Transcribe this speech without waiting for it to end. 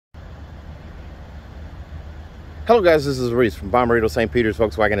Hello guys, this is Reese from Bommarito St. Peter's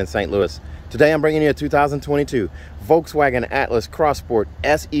Volkswagen in St. Louis. Today I'm bringing you a 2022 Volkswagen Atlas Crossport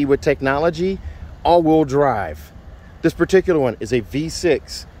SE with technology, all-wheel drive. This particular one is a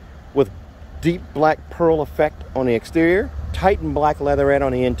V6 with deep black pearl effect on the exterior, Titan black leatherette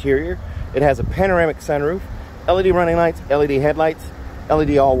on the interior. It has a panoramic sunroof, LED running lights, LED headlights,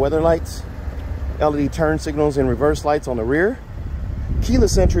 LED all-weather lights, LED turn signals and reverse lights on the rear,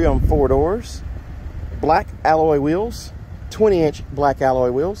 keyless entry on 4 doors, black alloy wheels, 20-inch black alloy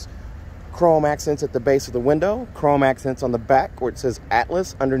wheels, chrome accents at the base of the window, chrome accents on the back where it says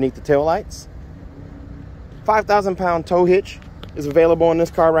Atlas underneath the taillights. 5,000-pound tow hitch is available on this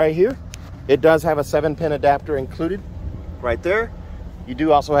car right here. It does have a 7-pin adapter included right there. You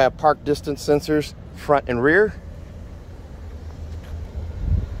do also have park distance sensors front and rear.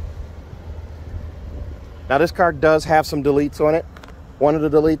 Now this car does have some deletes on it. One of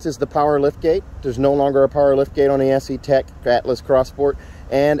the deletes is the power liftgate. There's no longer a power liftgate on the SE Tech Atlas Crossport,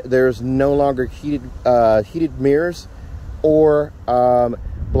 and there's no longer heated mirrors or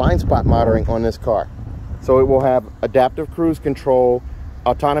blind spot monitoring on this car. So it will have adaptive cruise control,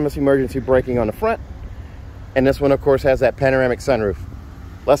 autonomous emergency braking on the front, and this one of course has that panoramic sunroof.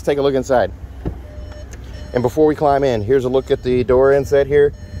 Let's take a look inside. And before we climb in, here's a look at the door inset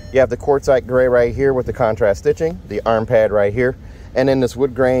here. You have the quartzite gray right here with the contrast stitching, the arm pad right here, and then this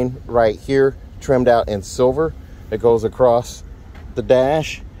wood grain right here trimmed out in silver that goes across the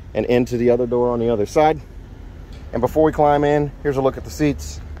dash and into the other door on the other side. And before we climb in, here's a look at the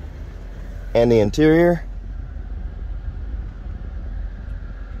seats and the interior.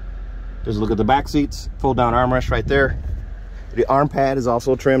 There's a look at the back seats, fold down armrest right there. The arm pad is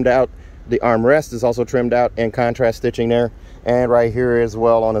also trimmed out. The armrest is also trimmed out and contrast stitching there. And right here as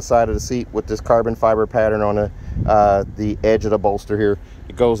well on the side of the seat with this carbon fiber pattern on the edge of the bolster here.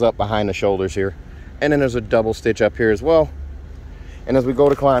 It goes up behind the shoulders here. And then there's a double stitch up here as well. And as we go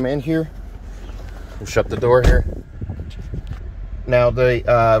to climb in here, we'll shut the door here. Now they,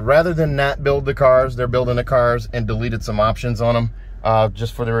 rather than not build the cars, they're building the cars and deleted some options on them.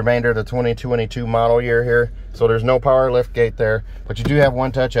 Just for the remainder of the 2022 model year here. So there's no power lift gate there, but you do have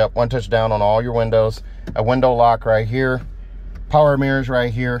one touch up, one touch down on all your windows, a window lock right here, power mirrors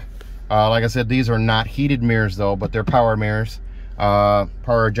right here. Like I said, these are not heated mirrors though, but they're power mirrors,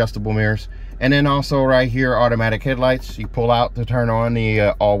 power adjustable mirrors. And then also right here, automatic headlights. You pull out to turn on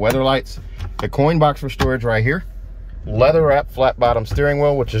the all-weather lights. The coin box for storage right here. Leather wrap flat bottom steering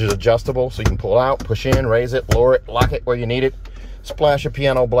wheel, which is adjustable, so you can pull out, push in, raise it, lower it, lock it where you need it. Splash of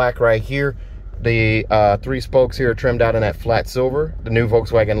piano black right here. The 3 spokes here are trimmed out in that flat silver. The new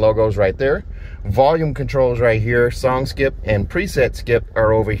Volkswagen logos right there. Volume controls right here. Song skip and preset skip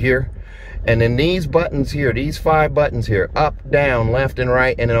are over here. And then these buttons here, these 5 buttons here, up, down, left, and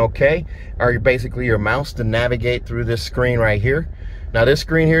right, and then OK, are basically your mouse to navigate through this screen right here. Now this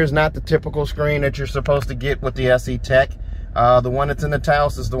screen here is not the typical screen that you're supposed to get with the SE Tech. The one that's in the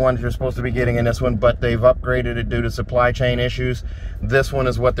Taos is the one you're supposed to be getting in this one, but they've upgraded it due to supply chain issues. This one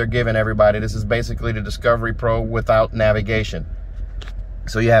is what they're giving everybody. This is basically the Discovery Pro without navigation.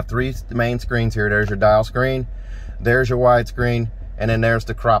 So you have 3 main screens here. There's your dial screen, there's your widescreen, and then there's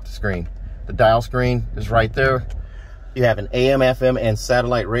the cropped screen. The dial screen is right there. You have an AM, FM, and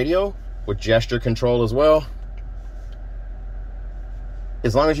satellite radio with gesture control as well.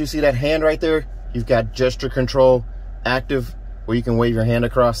 As long as you see that hand right there, you've got gesture control active, where you can wave your hand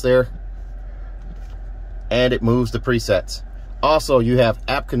across there and it moves the presets. Also, you have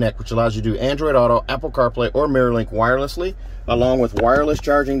App Connect, which allows you to do Android Auto, Apple CarPlay, or MirrorLink wirelessly, along with wireless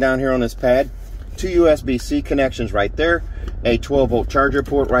charging down here on this pad. 2 USB-C connections right there, a 12-volt charger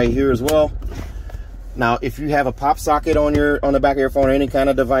port right here as well. Now, if you have a pop socket on the back of your phone, or any kind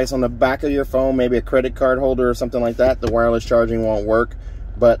of device on the back of your phone, maybe a credit card holder or something like that, the wireless charging won't work.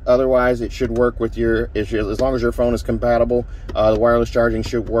 But otherwise, it should work with as long as your phone is compatible. The wireless charging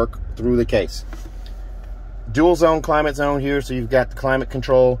should work through the case. Dual zone climate zone here, so you've got the climate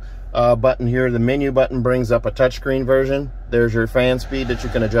control button here. The menu button brings up a touchscreen version. There's your fan speed that you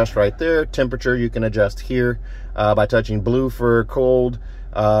can adjust right there. Temperature you can adjust here by touching blue for cold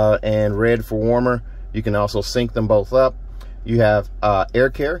and red for warmer. You can also sync them both up. You have air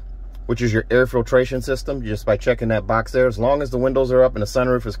care, which is your air filtration system, just by checking that box there. As long as the windows are up and the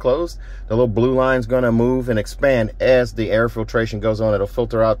sunroof is closed, the little blue line's gonna move and expand as the air filtration goes on. It'll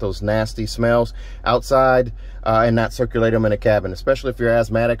filter out those nasty smells outside and not circulate them in a cabin, especially if you're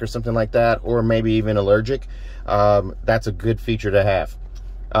asthmatic or something like that, or maybe even allergic. That's a good feature to have.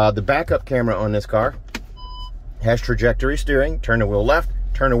 The backup camera on this car has trajectory steering. Turn the wheel left,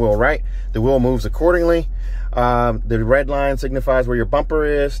 turn the wheel right. The wheel moves accordingly. The red line signifies where your bumper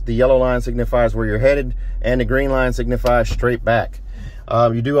is, the yellow line signifies where you're headed, and the green line signifies straight back.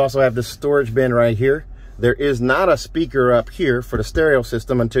 You do also have the storage bin right here. There is not a speaker up here for the stereo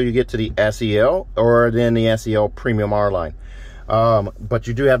system until you get to the SEL or then the SEL Premium R line. But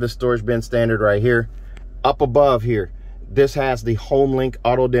you do have the storage bin standard right here. Up above here, this has the HomeLink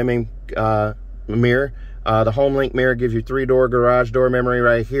auto dimming mirror. The HomeLink mirror gives you 3-door garage door memory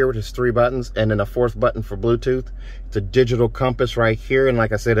right here, which is 3 buttons, and then a 4th button for Bluetooth. It's a digital compass right here, and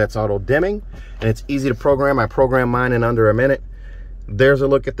like I said, that's auto dimming, and it's easy to program. I programmed mine in under a minute. There's a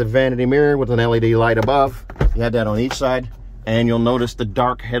look at the vanity mirror with an LED light above. You have that on each side, and you'll notice the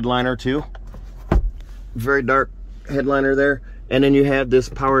dark headliner too. Very dark headliner there. And then you have this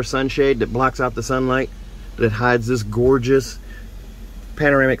power sunshade that blocks out the sunlight, that hides this gorgeous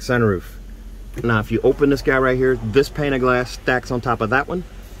panoramic sunroof. Now, if you open this guy right here, this pane of glass stacks on top of that one.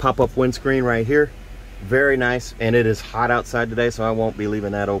 Pop-up windscreen right here. Very nice, and it is hot outside today, so I won't be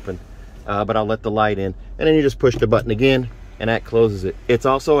leaving that open. But I'll let the light in. And then you just push the button again, and that closes it. It's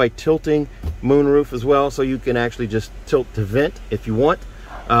also a tilting moonroof as well, so you can actually just tilt to vent if you want,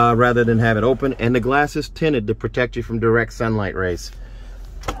 rather than have it open. And the glass is tinted to protect you from direct sunlight rays.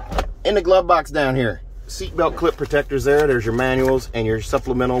 In the glove box down here, seatbelt clip protectors there. There's your manuals and your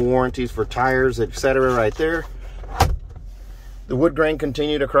supplemental warranties for tires, etc. right there. The wood grain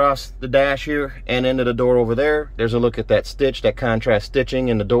continued across the dash here and into the door over there. There's a look at that stitch, that contrast stitching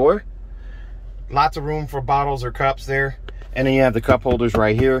in the door. Lots of room for bottles or cups there. And then you have the cup holders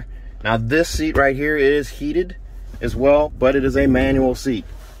right here. Now this seat right here is heated as well, but it is a manual seat.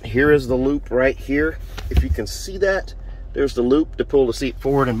 Here is the loop right here. If you can see that, there's the loop to pull the seat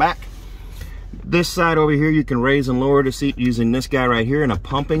forward and back. This side over here, you can raise and lower the seat using this guy right here in a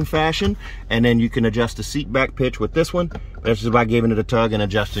pumping fashion, and then you can adjust the seat back pitch with this one. That's just by giving it a tug and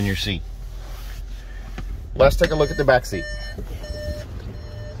adjusting your seat. Let's take a look at the back seat.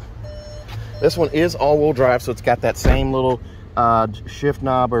 This one is all-wheel drive, so it's got that same little shift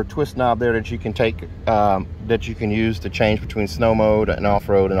knob or twist knob there that you can take, that you can use to change between snow mode and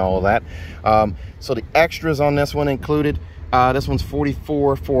off-road and all of that. So the extras on this one included, this one's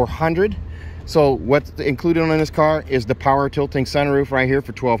 $44,400. So what's included on this car is the power tilting sunroof right here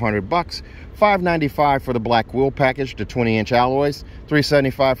for $1,200 bucks, $595 for the black wheel package, the 20-inch alloys,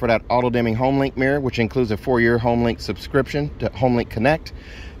 $375 for that auto dimming HomeLink mirror, which includes a 4-year HomeLink subscription to HomeLink Connect,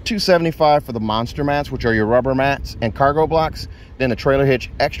 $275 for the monster mats, which are your rubber mats and cargo blocks, then the trailer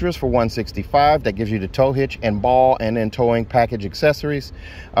hitch extras for $165. That gives you the tow hitch and ball and then towing package accessories,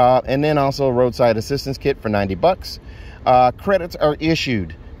 and then also a roadside assistance kit for $90 bucks. Credits are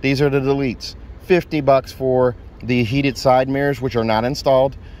issued. These are the deletes. $50 bucks for the heated side mirrors, which are not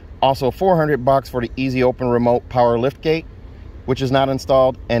installed. Also $400 bucks for the easy open remote power lift gate, which is not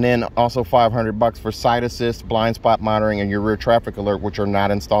installed. And then also $500 bucks for side assist, blind spot monitoring, and your rear traffic alert, which are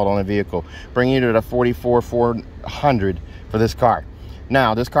not installed on the vehicle, bringing you to the $44,400 for this car.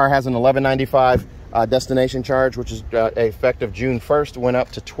 Now, this car has an $1195 destination charge, which is effective June 1st, went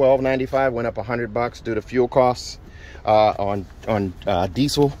up to $1295, went up $100 bucks due to fuel costs on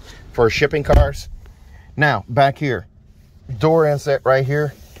diesel for shipping cars. Now back here, door inset right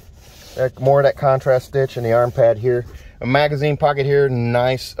here, more of that contrast stitch in the arm pad here, a magazine pocket here,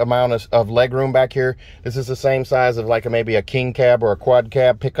 nice amount of leg room back here. This is the same size of like maybe a king cab or a quad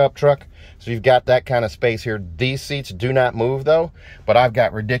cab pickup truck, so you've got that kind of space here. These seats do not move though, but I've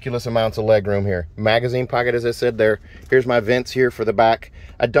got ridiculous amounts of leg room here. Magazine pocket, as I said there. Here's my vents here for the back.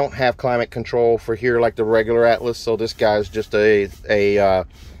 I don't have climate control for here like the regular Atlas, so this guy's just a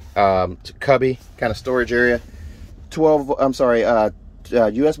cubby kind of storage area.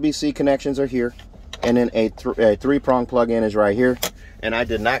 USB-C connections are here, and then a 3-prong plug-in is right here. And I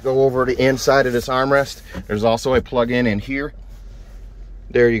did not go over the inside of this armrest. There's also a plug-in in here.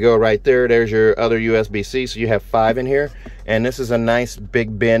 There you go, right there. There's your other USB-C, so you have 5 in here. And this is a nice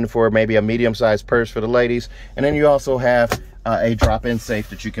big bin for maybe a medium-sized purse for the ladies. And then you also have a drop-in safe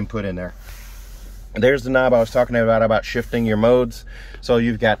that you can put in there. And there's the knob I was talking about shifting your modes. So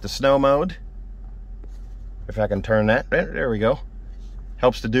you've got the snow mode. If I can turn that, there we go.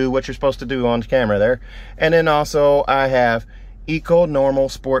 Helps to do what you're supposed to do on camera there. And then also I have Eco, Normal,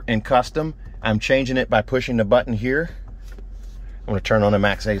 Sport, and Custom. I'm changing it by pushing the button here. I'm going to turn on the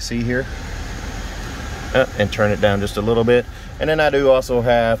max AC here and turn it down just a little bit. And then I do also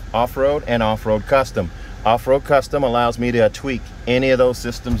have off-road and off-road custom. Off-road custom allows me to tweak any of those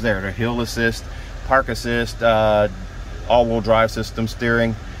systems there, the hill assist, park assist, all-wheel drive system,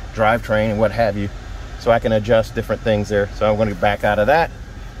 steering, drivetrain, and what have you. So I can adjust different things there. So I'm going to back out of that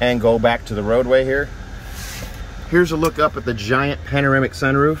and go back to the roadway here. Here's a look up at the giant panoramic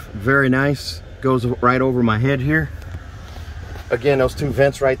sunroof. Very nice. goes right over my head here. Again, those two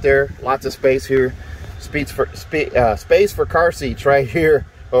vents right there, lots of space here. Space for car seats right here,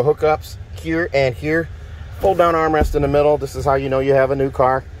 or hookups here and here. Fold down armrest in the middle. This is how you know you have a new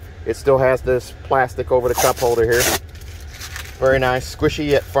car. It still has this plastic over the cup holder here. Very nice, squishy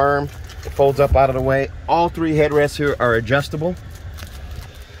yet firm. It folds up out of the way. All three headrests here are adjustable.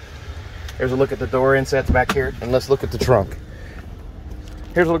 Here's a look at the door insets back here, and let's look at the trunk.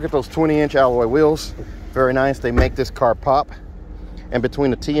 Here's a look at those 20-inch alloy wheels. Very nice. They make this car pop. And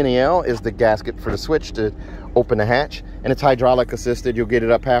between the T and the L is the gasket for the switch to open the hatch. And it's hydraulic assisted. You'll get it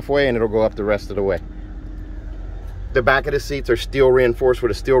up halfway and it'll go up the rest of the way. The back of the seats are steel reinforced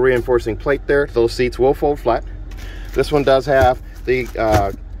with a steel reinforcing plate there. Those seats will fold flat. This one does have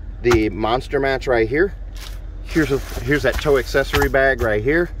the monster match right here. Here's that tow accessory bag right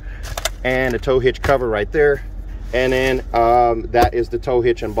here. And the tow hitch cover right there. And then that is the tow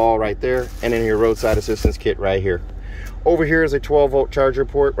hitch and ball right there. And then your roadside assistance kit right here. Over here is a 12-volt charger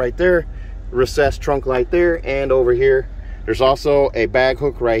port right there, recessed trunk light there, and over here there's also a bag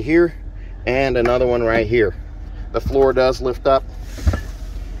hook right here and another one right here. The floor does lift up,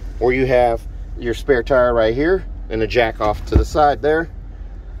 or you have your spare tire right here and a jack off to the side there.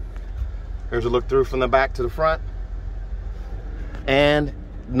 Here's a look through from the back to the front, and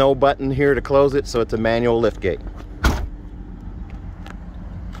no button here to close it, so it's a manual lift gate.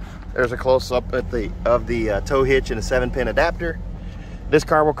 There's a close-up of the tow hitch and a 7-pin adapter. This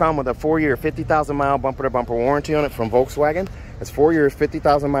car will come with a 4-year, 50,000-mile bumper-to-bumper warranty on it from Volkswagen. It's 4 years,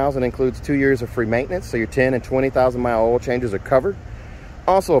 50,000 miles, and includes 2 years of free maintenance, so your 10 and 20,000-mile oil changes are covered.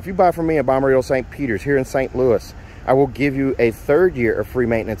 Also, if you buy from me at Bommarito St. Peter's here in St. Louis, I will give you a 3rd year of free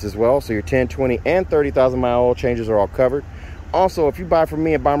maintenance as well, so your 10, 20, and 30,000-mile oil changes are all covered. Also, if you buy from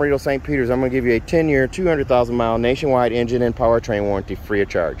me at Bommarito St. Peter's, I'm going to give you a 10-year, 200,000-mile nationwide engine and powertrain warranty free of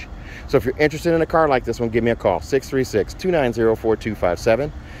charge. So if you're interested in a car like this one, give me a call,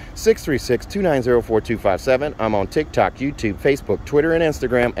 636-290-4257, 636-290-4257. I'm on TikTok, YouTube, Facebook, Twitter, and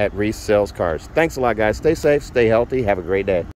Instagram at Reese Sells Cars. Thanks a lot, guys. Stay safe, stay healthy, have a great day.